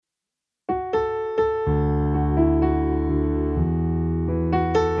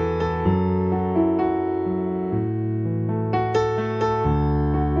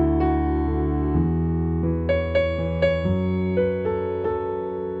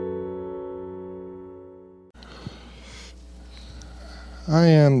I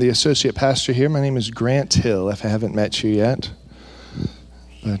am the associate pastor here. My name is Grant Hill, if I haven't met you yet.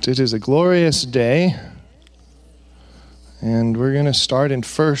 But it is a glorious day, and we're going to start in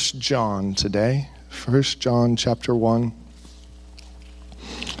 1 John today. 1 John chapter 1.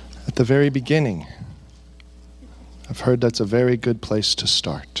 At the very beginning. I've heard that's a very good place to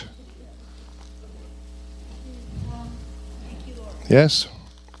start. Yes?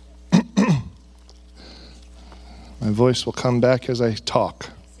 My voice will come back as I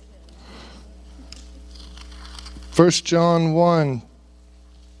talk. 1 John 1,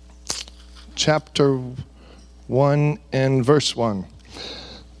 chapter 1 and verse 1.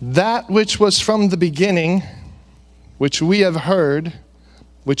 That which was from the beginning, which we have heard,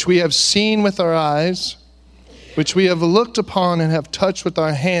 which we have seen with our eyes, which we have looked upon and have touched with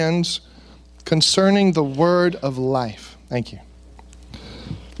our hands, concerning the word of life. Thank you.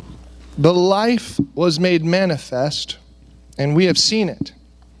 The life was made manifest, and we have seen it,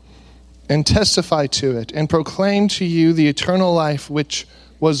 and testify to it, and proclaim to you the eternal life which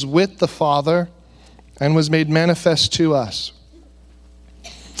was with the Father, and was made manifest to us.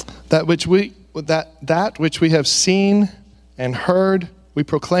 That which we have seen and heard, we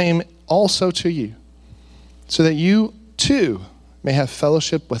proclaim also to you, so that you too may have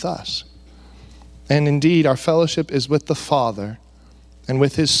fellowship with us. And indeed, our fellowship is with the Father and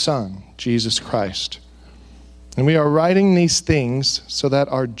with his Son, Jesus Christ. And we are writing these things so that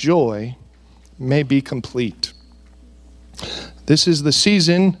our joy may be complete. This is the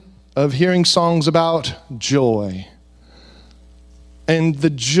season of hearing songs about joy. And the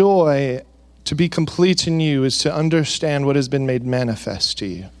joy to be complete in you is to understand what has been made manifest to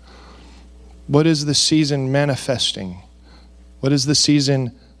you. What is the season manifesting? What is the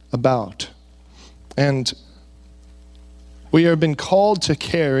season about? And we have been called to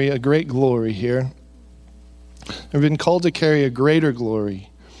carry a great glory here. We've been called to carry a greater glory.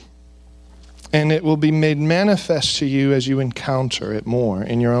 And it will be made manifest to you as you encounter it more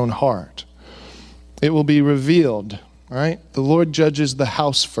in your own heart. It will be revealed, right? The Lord judges the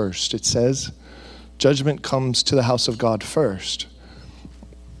house first, it says. Judgment comes to the house of God first,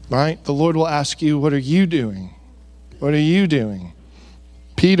 right? The Lord will ask you, what are you doing? What are you doing?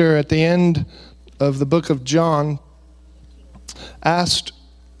 Peter, at the end of the book of John, asked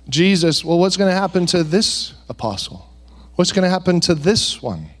Jesus, well, what's going to happen to this apostle? What's going to happen to this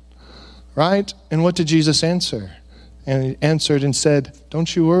one? Right? And what did Jesus answer? And he answered and said,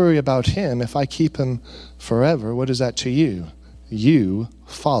 don't you worry about him. If I keep him forever, what is that to you? You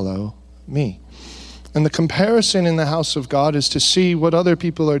follow me. And the comparison in the house of God is to see what other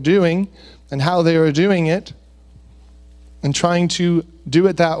people are doing and how they are doing it and trying to do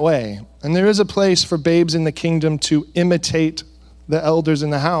it that way. And there is a place for babes in the kingdom to imitate the elders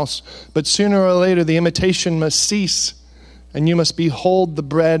in the house, but sooner or later the imitation must cease, and you must behold the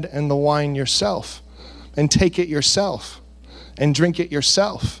bread and the wine yourself, and take it yourself, and drink it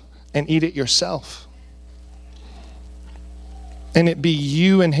yourself, and eat it yourself. And it be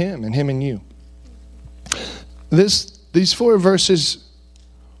you and him and you. These 4 verses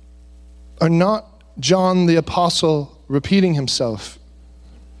are not John the apostle repeating himself,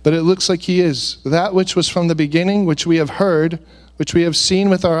 but it looks like he is. That which was from the beginning, which we have heard, which we have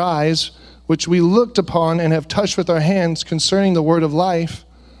seen with our eyes, which we looked upon and have touched with our hands concerning the word of life.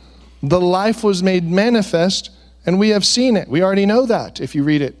 The life was made manifest, and we have seen it. We already know that if you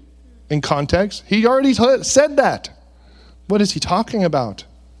read it in context. He already said that. What is he talking about?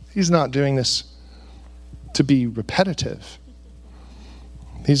 He's not doing this to be repetitive.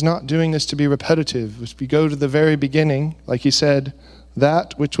 He's not doing this to be repetitive. If we go to the very beginning, like he said,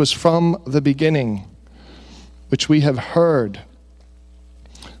 that which was from the beginning, which we have heard.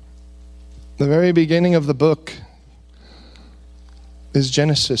 The very beginning of the book is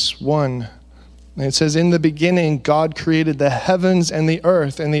Genesis 1. And it says, in the beginning, God created the heavens and the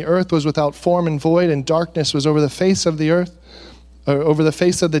earth was without form and void, and darkness was over the face of the earth, or over the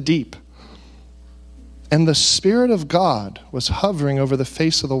face of the deep. And the Spirit of God was hovering over the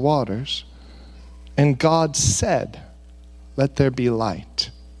face of the waters. And God said, let there be light.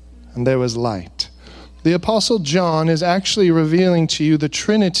 And there was light. The Apostle John is actually revealing to you the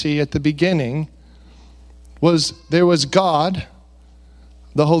Trinity at the beginning. There was God,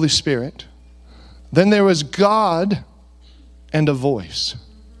 the Holy Spirit. Then there was God and a voice.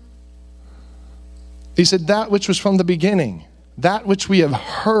 He said, that which was from the beginning, that which we have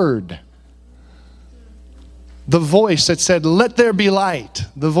heard. The voice that said, let there be light.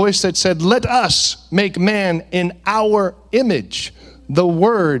 The voice that said, let us make man in our image. The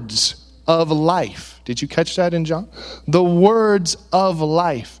words of life. Did you catch that in John? The words of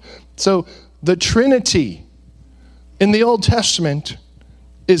life. So the Trinity in the Old Testament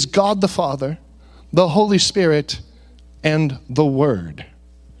is God the Father, the Holy Spirit, and the Word.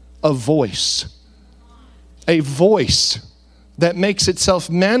 A voice. A voice that makes itself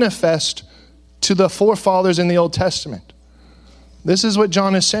manifest to the forefathers in the Old Testament. This is what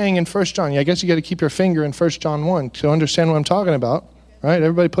John is saying in 1 John. I guess you got to keep your finger in 1 John 1 to understand what I'm talking about. Right?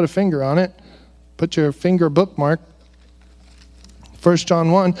 Everybody put a finger on it. Put your finger bookmark. 1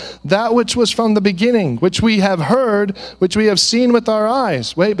 John 1. That which was from the beginning, which we have heard, which we have seen with our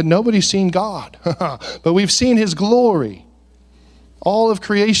eyes. Wait, but nobody's seen God. But we've seen his glory. All of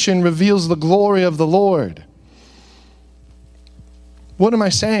creation reveals the glory of the Lord. What am I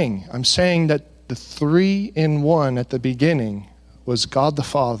saying? I'm saying that the 3 in 1 at the beginning was God the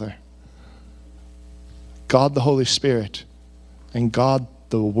Father, God the Holy Spirit, and God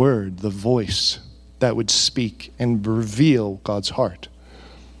the Word, the voice that would speak and reveal God's heart.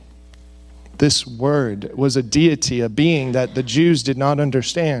 This Word was a deity, a being that the Jews did not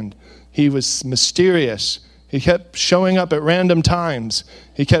understand. He was mysterious. He kept showing up at random times.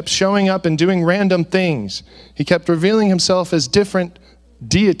 He kept showing up and doing random things. He kept revealing himself as different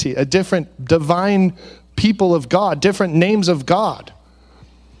deity, a different divine people of God, different names of God.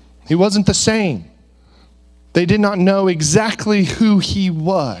 He wasn't the same. They did not know exactly who he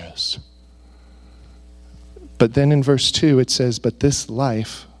was. But then in verse 2 it says, but this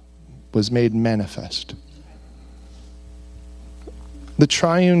life was made manifest. The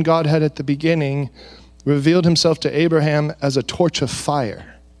triune Godhead at the beginning revealed himself to Abraham as a torch of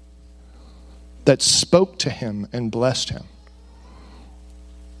fire that spoke to him and blessed him.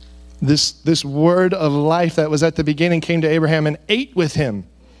 This word of life that was at the beginning came to Abraham and ate with him,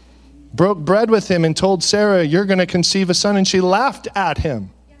 broke bread with him, and told Sarah, you're going to conceive a son. And she laughed at him.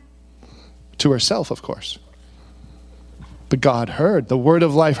 To herself, of course. But God heard. The word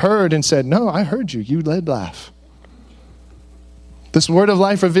of life heard and said, no, I heard you. You did laugh. This word of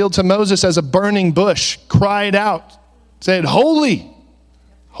life revealed to Moses as a burning bush, cried out, said, holy,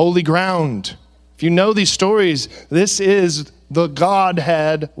 holy ground. If you know these stories, this is the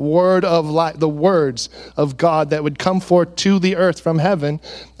Godhead word of life, the words of God that would come forth to the earth from heaven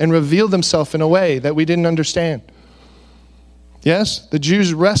and reveal themselves in a way that we didn't understand. Yes, the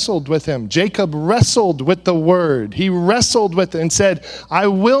Jews wrestled with him. Jacob wrestled with the word. He wrestled with it and said, I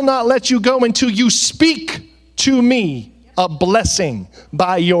will not let you go until you speak to me a blessing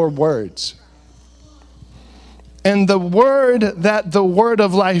by your words. And the word that the word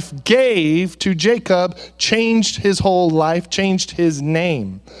of life gave to Jacob changed his whole life, changed his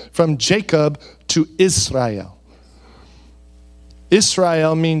name from Jacob to Israel.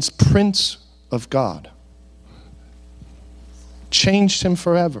 Israel means Prince of God. Changed him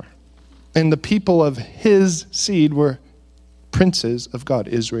forever. And the people of his seed were princes of God,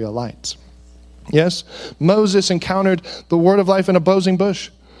 Israelites. Yes, Moses encountered the word of life in a blazing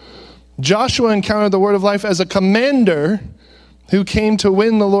bush. Joshua encountered the word of life as a commander who came to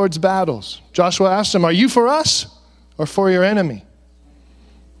win the Lord's battles. Joshua asked him, are you for us or for your enemy?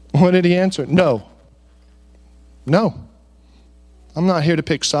 What did he answer? No. No. I'm not here to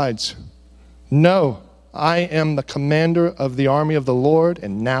pick sides. No. I am the commander of the army of the Lord,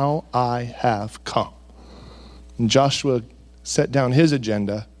 and now I have come. And Joshua set down his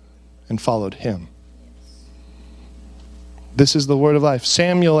agenda and followed him. This is the word of life.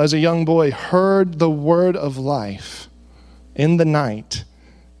 Samuel, as a young boy, heard the word of life in the night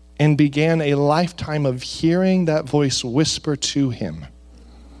and began a lifetime of hearing that voice whisper to him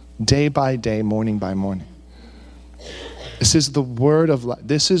day by day, morning by morning. This is the word of life.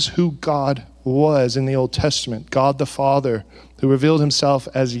 This is who God was in the Old Testament. God the Father, who revealed himself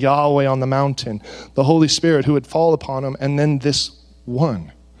as Yahweh on the mountain. The Holy Spirit who would fall upon him. And then this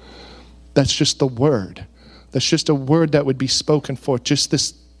one. That's just the word. That's just a word that would be spoken forth. Just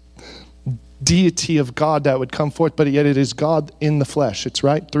this deity of God that would come forth. But yet it is God in the flesh. It's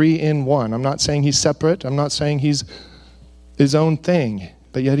right. 3 in 1. I'm not saying he's separate. I'm not saying he's his own thing.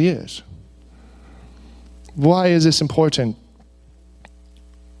 But yet he is. Why is this important?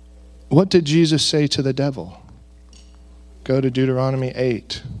 What did Jesus say to the devil? Go to Deuteronomy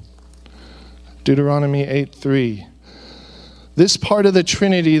 8. Deuteronomy 8:3. This part of the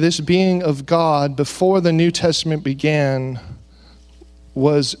Trinity, this being of God, before the New Testament began,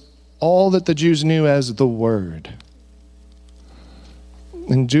 was all that the Jews knew as the Word.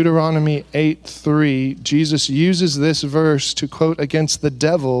 In Deuteronomy 8:3, Jesus uses this verse to quote against the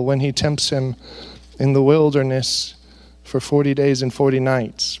devil when he tempts him in the wilderness for 40 days and 40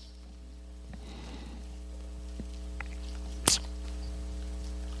 nights.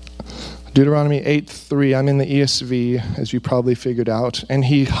 Deuteronomy 8:3, I'm in the ESV, as you probably figured out. And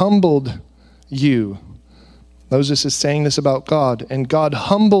he humbled you, Moses is saying this about God. And God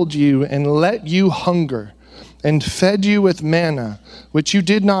humbled you and let you hunger and fed you with manna, which you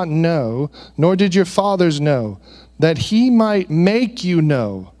did not know, nor did your fathers know, that he might make you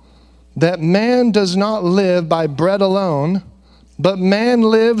know that man does not live by bread alone, but man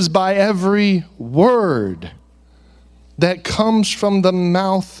lives by every word that comes from the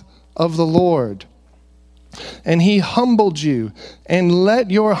mouth of the Lord. And he humbled you and let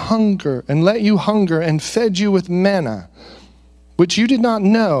you hunger and fed you with manna, which you did not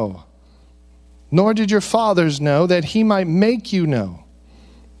know, nor did your fathers know, that he might make you know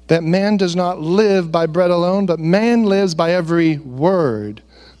that man does not live by bread alone, but man lives by every word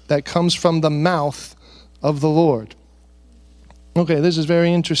that comes from the mouth of the Lord. Okay, this is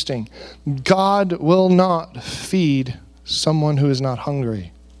very interesting. God will not feed someone who is not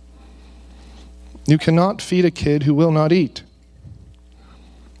hungry. You cannot feed a kid who will not eat.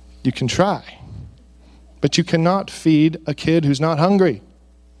 You can try, but you cannot feed a kid who's not hungry.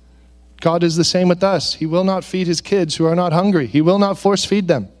 God is the same with us. He will not feed his kids who are not hungry. He will not force feed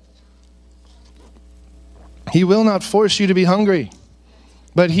them. He will not force you to be hungry,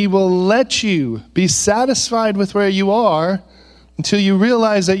 but he will let you be satisfied with where you are until you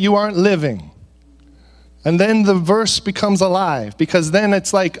realize that you aren't living. And then the verse becomes alive, because then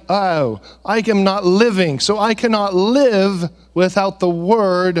it's like, oh, I am not living, so I cannot live without the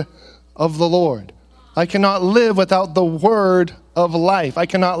word of the Lord. I cannot live without the word of life. I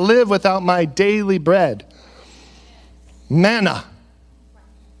cannot live without my daily bread. Manna.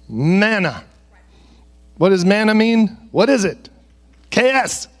 Manna. What does manna mean? What is it?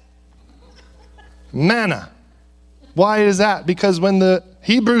 KS. Manna. Why is that? Because when the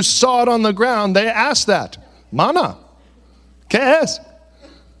Hebrews saw it on the ground, they asked that. Manna. KS.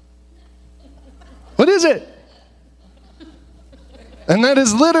 What is it? And that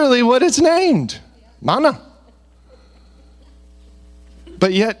is literally what it's named. Manna.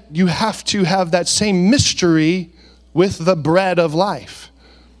 But yet you have to have that same mystery with the bread of life.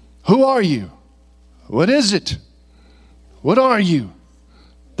 Who are you? What is it? What are you?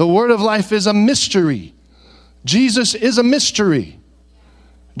 The word of life is a mystery. Jesus is a mystery.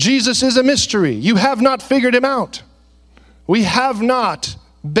 Jesus is a mystery. You have not figured him out. We have not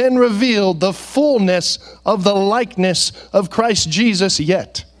been revealed the fullness of the likeness of Christ Jesus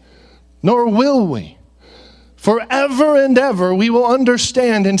yet, nor will we. Forever and ever we will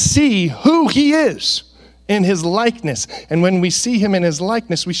understand and see who he is in his likeness. And when we see him in his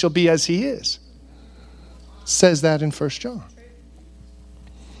likeness, we shall be as he is. It says that in 1 John.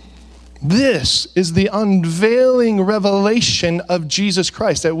 This is the unveiling revelation of Jesus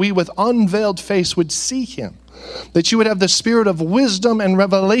Christ, that we with unveiled face would see him, that you would have the spirit of wisdom and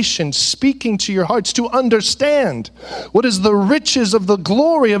revelation speaking to your hearts to understand what is the riches of the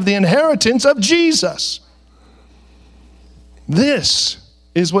glory of the inheritance of Jesus. This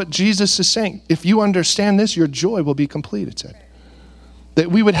is what Jesus is saying. If you understand this, your joy will be complete, it said. That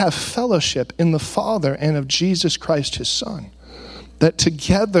we would have fellowship in the Father and of Jesus Christ, his Son. That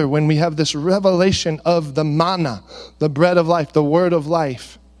together, when we have this revelation of the manna, the bread of life, the word of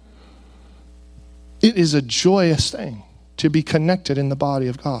life, it is a joyous thing to be connected in the body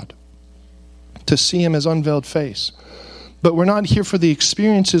of God, to see him as unveiled face. But we're not here for the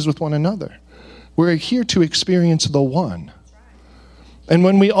experiences with one another. We're here to experience the one. And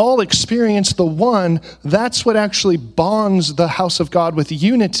when we all experience the one, that's what actually bonds the house of God with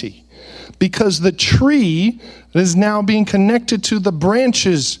unity. Because the tree is now being connected to the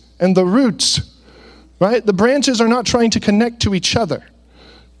branches and the roots, right? The branches are not trying to connect to each other.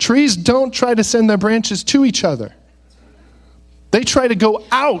 Trees don't try to send their branches to each other. They try to go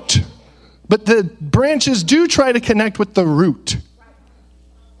out, but the branches do try to connect with the root.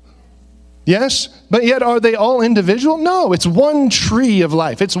 Yes? But yet, are they all individual? No, it's one tree of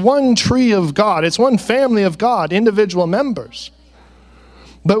life. It's one tree of God. It's one family of God, individual members.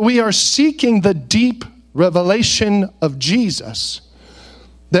 But we are seeking the deep revelation of Jesus,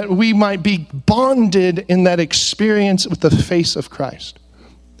 that we might be bonded in that experience with the face of Christ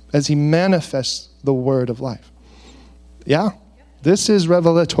as he manifests the word of life. Yeah? This is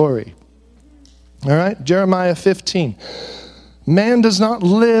revelatory. All right? Jeremiah 15. Man does not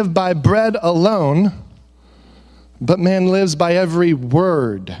live by bread alone, but man lives by every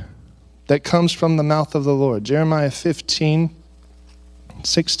word that comes from the mouth of the Lord. Jeremiah 15,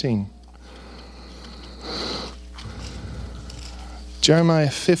 16. Jeremiah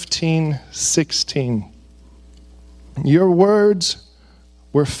 15, 16. Your words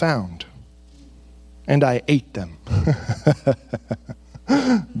were found, and I ate them.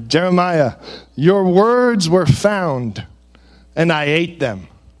 Jeremiah, your words were found, and I ate them.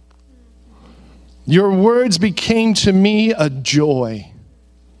 Your words became to me a joy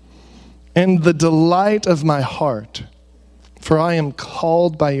and the delight of my heart. For I am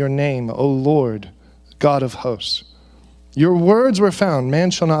called by your name, O Lord, God of hosts. Your words were found.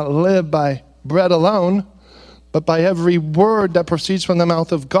 Man shall not live by bread alone, but by every word that proceeds from the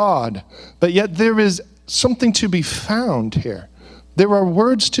mouth of God. But yet there is something to be found here. There are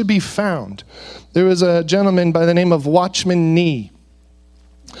words to be found. There was a gentleman by the name of Watchman Nee,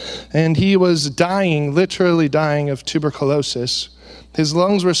 and he was dying, literally dying of tuberculosis. His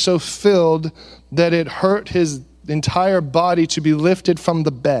lungs were so filled that it hurt his entire body to be lifted from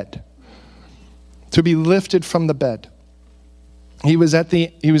the bed. To be lifted from the bed. He was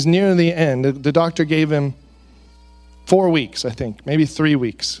near the end. The doctor gave him 4 weeks, I think, maybe 3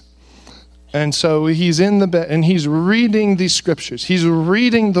 weeks. And so he's in the bed and he's reading these scriptures. He's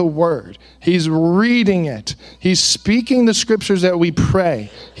reading the word. He's reading it. He's speaking the scriptures that we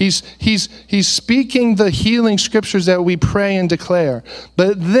pray. He's speaking the healing scriptures that we pray and declare.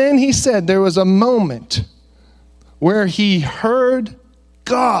 But then he said there was a moment where he heard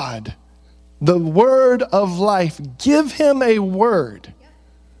God, the word of life, give him a word.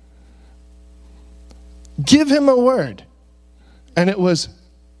 Give him a word. And it was,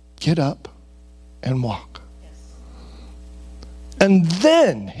 get up and walk. And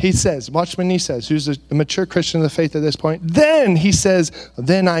then he says, Watchman Nee says, who's a mature Christian of the faith at this point, then he says,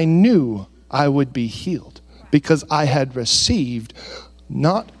 then I knew I would be healed because I had received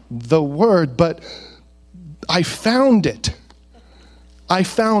not the word, but I found it. I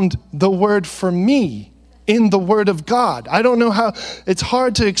found the word for me in the word of God. I don't know how, it's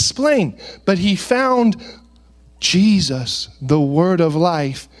hard to explain, but he found Jesus, the word of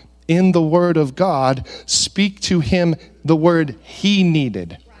life, in the word of God, speak to him the word he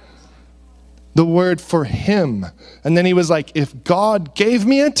needed. The word for him. And then he was like, if God gave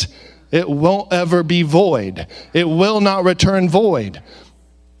me it, it won't ever be void. It will not return void.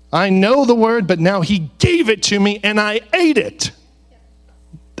 I know the word, but now he gave it to me and I ate it.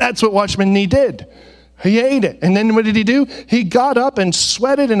 That's what Watchman Nee did. He ate it. And then what did he do? He got up and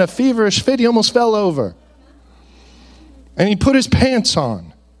sweated in a feverish fit. He almost fell over. And he put his pants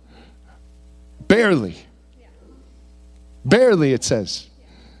on. Barely. Barely, it says.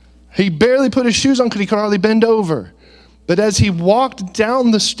 He barely put his shoes on because he could hardly bend over. But as he walked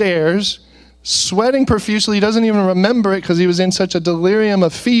down the stairs, sweating profusely, he doesn't even remember it because he was in such a delirium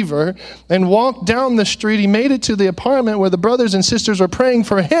of fever, and walked down the street, he made it to the apartment where the brothers and sisters were praying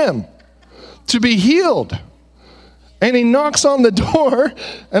for him to be healed. And he knocks on the door,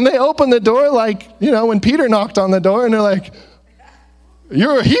 and they open the door like, when Peter knocked on the door, and they're like,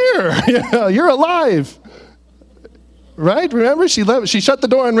 you're here, you're alive. Right? Remember, she shut the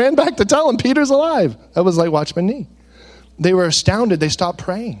door and ran back to tell him Peter's alive. That was like Watchman Nee. They were astounded. They stopped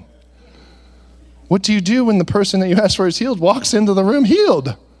praying. What do you do when the person that you asked for is healed walks into the room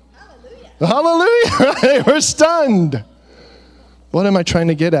healed? Hallelujah. Hallelujah. They were stunned. What am I trying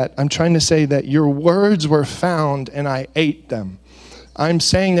to get at? I'm trying to say that your words were found and I ate them. I'm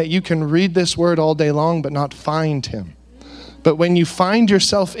saying that you can read this word all day long but not find him. But when you find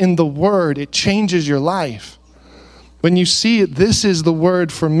yourself in the word, it changes your life. When you see it, this is the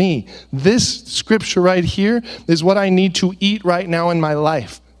word for me. This scripture right here is what I need to eat right now in my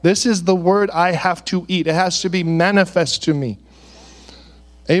life. This is the word I have to eat. It has to be manifest to me.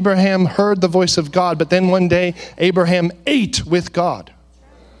 Abraham heard the voice of God, but then one day Abraham ate with God.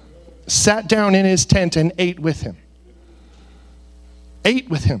 Sat down in his tent and ate with him. Ate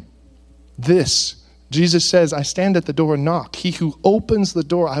with him. This, Jesus says, I stand at the door and knock. He who opens the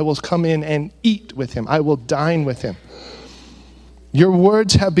door, I will come in and eat with him. I will dine with him. Your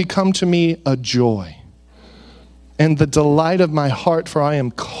words have become to me a joy and the delight of my heart, for I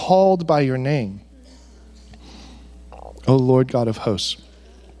am called by your name, O Lord God of hosts.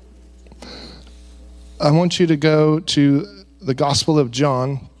 I want you to go to the Gospel of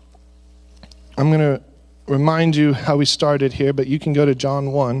John. I'm going to remind you how we started here, but you can go to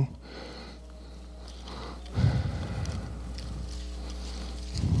John 1.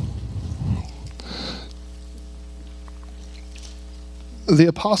 The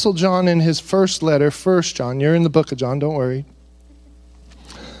Apostle John in his first letter, 1 John, you're in the book of John, don't worry.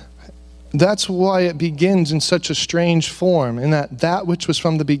 That's why it begins in such a strange form, in that which was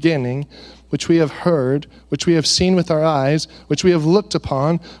from the beginning, which we have heard, which we have seen with our eyes, which we have looked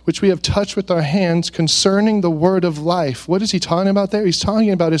upon, which we have touched with our hands concerning the word of life. What is he talking about there? He's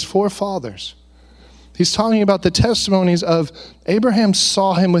talking about his forefathers. He's talking about the testimonies of Abraham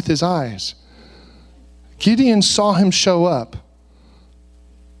saw him with his eyes. Gideon saw him show up.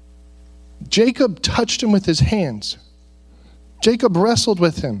 Jacob touched him with his hands. Jacob wrestled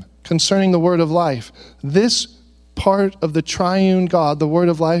with him. concerning the word of life. This part of the triune God, the word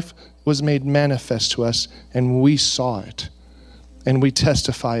of life, was made manifest to us, and we saw it, and we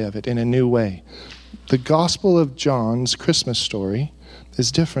testify of it in a new way. The Gospel of John's Christmas story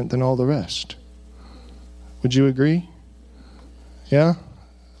is different than all the rest. Would you agree? Yeah?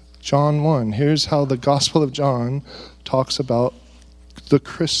 John 1. Here's how the Gospel of John talks about the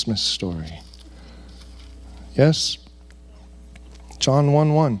Christmas story. Yes? John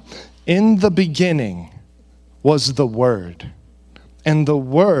 1:1. In the beginning was the Word, and the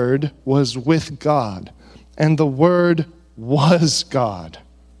Word was with God, and the Word was God,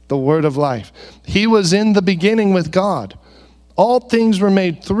 the Word of life. He was in the beginning with God. All things were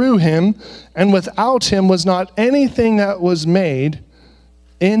made through him, and without him was not anything that was made.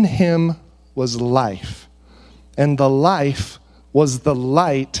 In him was life, and the life was the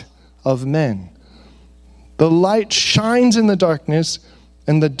light of men. The light shines in the darkness,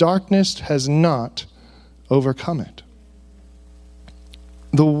 and the darkness has not overcome it.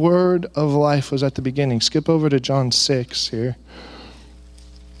 The word of life was at the beginning. Skip over to John 6 here.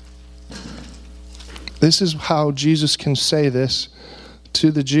 This is how Jesus can say this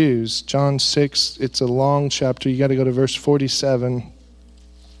to the Jews. John 6, it's a long chapter. You got to go to verse 47.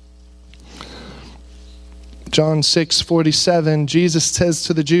 John 6:47, Jesus says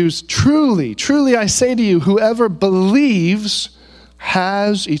to the Jews, "Truly, truly I say to you, whoever believes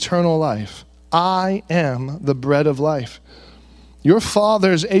has eternal life. I am the bread of life. Your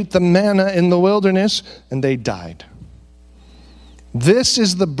fathers ate the manna in the wilderness, and they died. This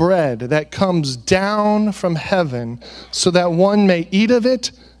is the bread that comes down from heaven, so that one may eat of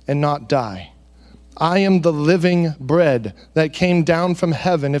it and not die. I am the living bread that came down from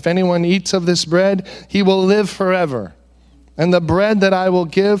heaven. If anyone eats of this bread, he will live forever. And the bread that I will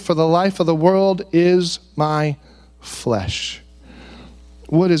give for the life of the world is my flesh."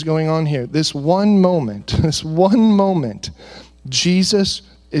 What is going on here? This one moment, Jesus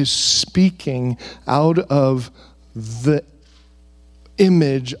is speaking out of the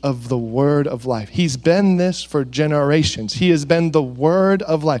image of the word of life. He's been this for generations. He has been the word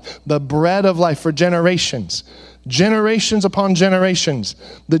of life, the bread of life for generations. Generations upon generations.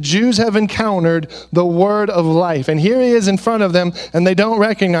 The Jews have encountered the word of life. And here he is in front of them, and they don't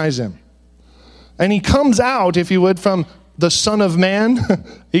recognize him. And he comes out, if you would, from the Son of Man.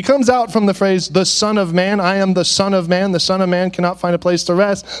 He comes out from the phrase, the Son of Man. I am the Son of Man. The Son of Man cannot find a place to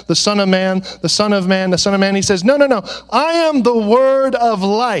rest. The Son of Man, the Son of Man, the Son of Man. He says, no. I am the word of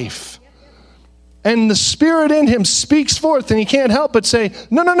life. And the Spirit in him speaks forth, and he can't help but say,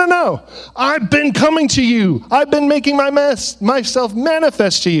 no. I've been coming to you. I've been making myself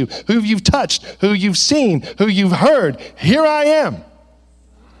manifest to you. Who you've touched, who you've seen, who you've heard. Here I am.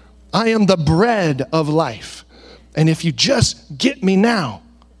 I am the bread of life. And if you just get me now,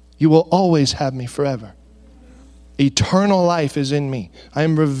 you will always have me forever. Eternal life is in me. I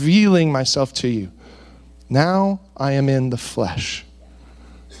am revealing myself to you. Now I am in the flesh,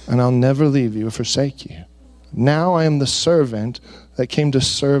 and I'll never leave you or forsake you. Now I am the servant that came to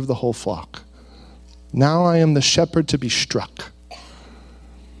serve the whole flock. Now I am the shepherd to be struck.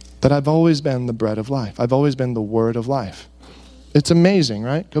 But I've always been the bread of life. I've always been the word of life. It's amazing,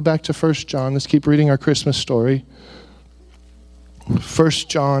 right? Go back to 1 John. Let's keep reading our Christmas story. 1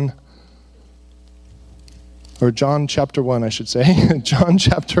 John, or John chapter 1, I should say. John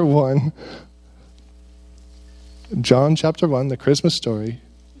chapter 1. John chapter 1, the Christmas story,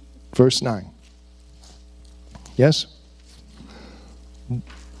 verse 9. Yes?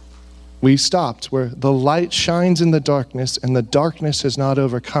 We stopped where the light shines in the darkness, and the darkness has not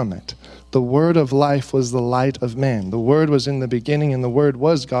overcome it. The word of life was the light of man. The word was in the beginning, and the word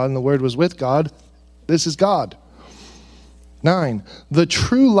was God, and the word was with God. This is God. 9. The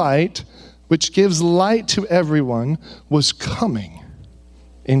true light, which gives light to everyone, was coming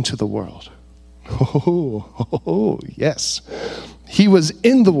into the world. Oh, yes. He was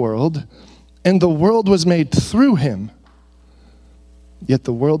in the world, and the world was made through him, yet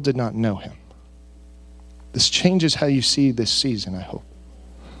the world did not know him. This changes how you see this season, I hope.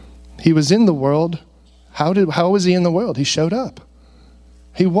 He was in the world. How was he in the world? He showed up.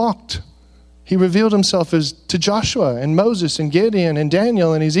 He walked. He revealed himself to Joshua and Moses and Gideon and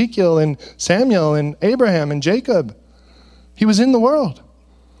Daniel and Ezekiel and Samuel and Abraham and Jacob. He was in the world.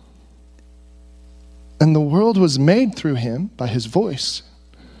 And the world was made through him by his voice,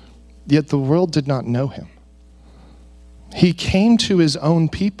 yet the world did not know him. He came to his own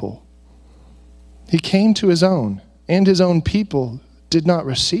people. He came to his own, and his own people did not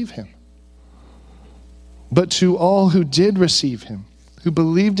receive him. But to all who did receive him, who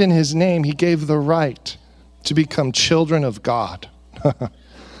believed in his name, he gave the right to become children of God.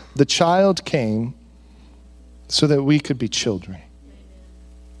 The child came so that we could be children.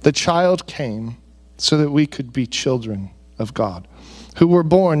 The child came so that we could be children of God, who were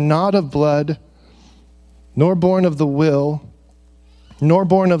born not of blood, nor born of the will, nor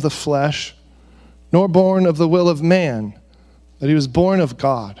born of the flesh, nor born of the will of man, but he was born of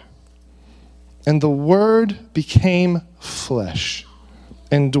God. And the Word became flesh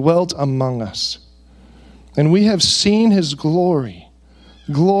and dwelt among us. And we have seen his glory,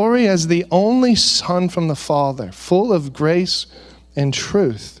 glory as the only Son from the Father, full of grace and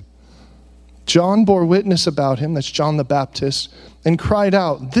truth. John bore witness about him, that's John the Baptist, and cried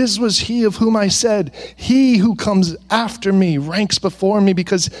out, "This was he of whom I said, he who comes after me ranks before me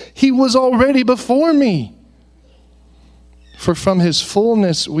because he was already before me." For from his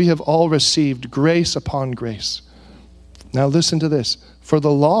fullness we have all received grace upon grace. Now listen to this. For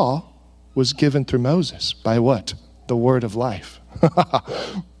the law was given through Moses by what? The word of life.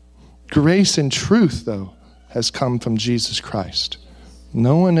 Grace and truth, though, has come from Jesus Christ.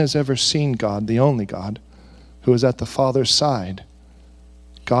 No one has ever seen God, the only God, who is at the Father's side.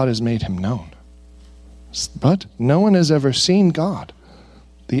 God has made him known. But no one has ever seen God.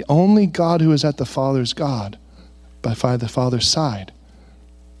 The only God who is at the Father's God, by the Father's side,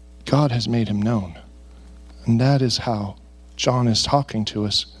 God has made him known. And that is how John is talking to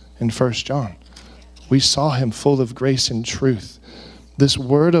us in 1 John. We saw him full of grace and truth. This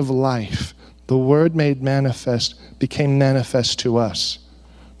word of life, the word made manifest, became manifest to us.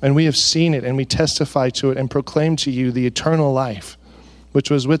 And we have seen it and we testify to it and proclaim to you the eternal life,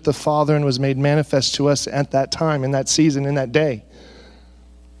 which was with the Father and was made manifest to us at that time, in that season, in that day.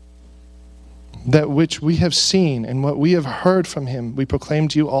 That which we have seen and what we have heard from him, we proclaim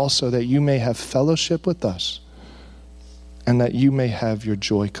to you also, that you may have fellowship with us and that you may have your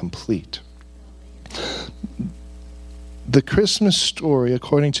joy complete. The Christmas story,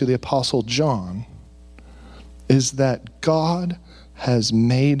 according to the Apostle John, is that God has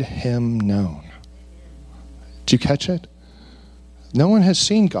made him known. Did you catch it? No one has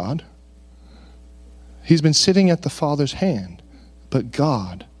seen God. He's been sitting at the Father's hand, but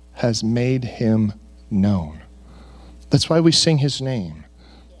God has made him known. That's why we sing his name.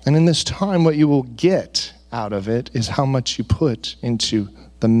 And in this time, what you will get out of it is how much you put into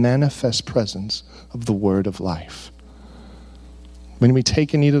the manifest presence of the word of life. When we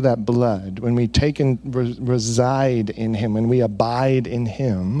take and eat of that blood, when we take and reside in him, when we abide in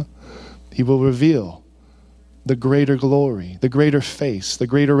him, he will reveal the greater glory, the greater face, the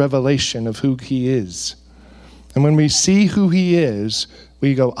greater revelation of who he is. And when we see who he is,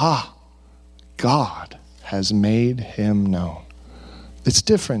 we go, God has made him known. It's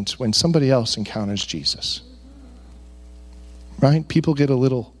different when somebody else encounters Jesus. Right? People get a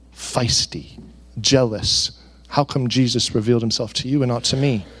little feisty, jealous. How come Jesus revealed himself to you and not to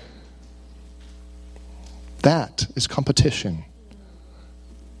me? That is competition.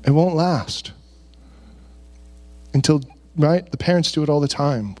 It won't last. Until, right? The parents do it all the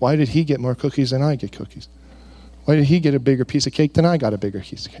time. Why did he get more cookies than I get cookies? Why did he get a bigger piece of cake than I got a bigger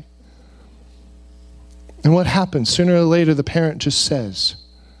piece of cake? And what happens? Sooner or later, the parent just says,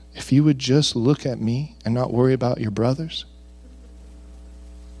 if you would just look at me and not worry about your brothers,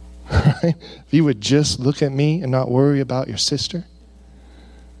 right? If you would just look at me and not worry about your sister,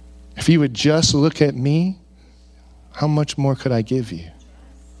 if you would just look at me, how much more could I give you?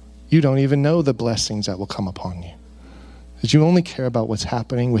 You don't even know the blessings that will come upon you, because you only care about what's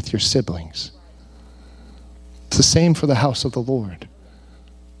happening with your siblings. It's the same for the house of the Lord.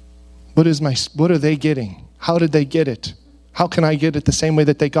 What are they getting? How did they get it? How can I get it the same way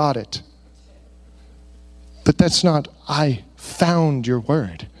that they got it? But that's not, I found your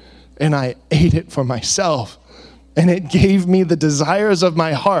word and I ate it for myself and it gave me the desires of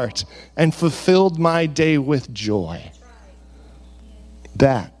my heart and fulfilled my day with joy.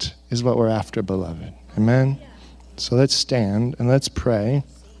 That is what we're after, beloved. Amen? So let's stand and let's pray.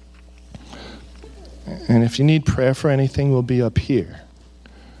 And if you need prayer for anything, we'll be up here.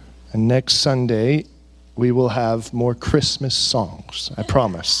 And next Sunday, we will have more Christmas songs, I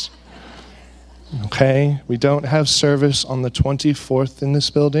promise. Okay? We don't have service on the 24th in this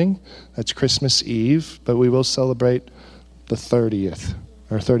building. That's Christmas Eve, but we will celebrate the 30th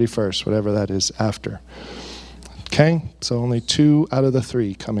or 31st, whatever that is, after. Okay? So only 2 out of the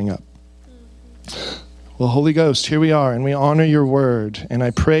 3 coming up. Well, Holy Ghost, here we are, and we honor your word. And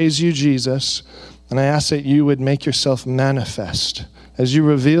I praise you, Jesus, and I ask that you would make yourself manifest as you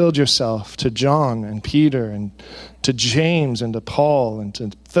revealed yourself to John and Peter and to James and to Paul and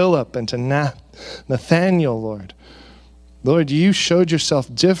to Philip and to Nathaniel, Lord. Lord, you showed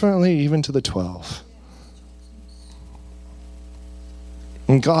yourself differently even to the 12.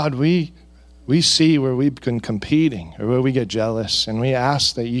 And God, we see where we've been competing or where we get jealous, and we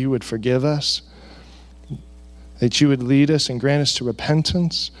ask that you would forgive us, that you would lead us and grant us to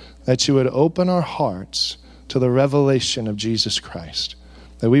repentance, that you would open our hearts to the revelation of Jesus Christ,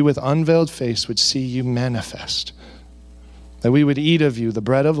 that we with unveiled face would see you manifest, that we would eat of you, the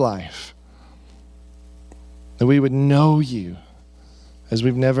bread of life, that we would know you as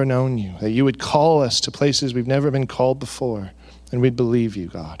we've never known you, that you would call us to places we've never been called before, and we'd believe you,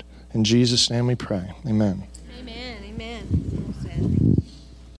 God. In Jesus' name we pray. Amen. Amen. Amen.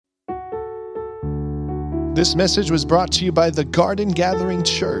 This message was brought to you by the Garden Gathering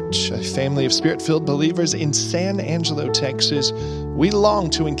Church, a family of Spirit-filled believers in San Angelo, Texas. We long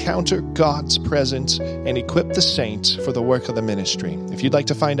to encounter God's presence and equip the saints for the work of the ministry. If you'd like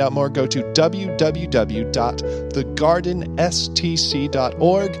to find out more, go to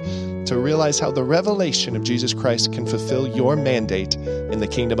www.thegardenstc.org to realize how the revelation of Jesus Christ can fulfill your mandate in the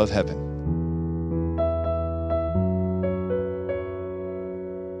kingdom of heaven.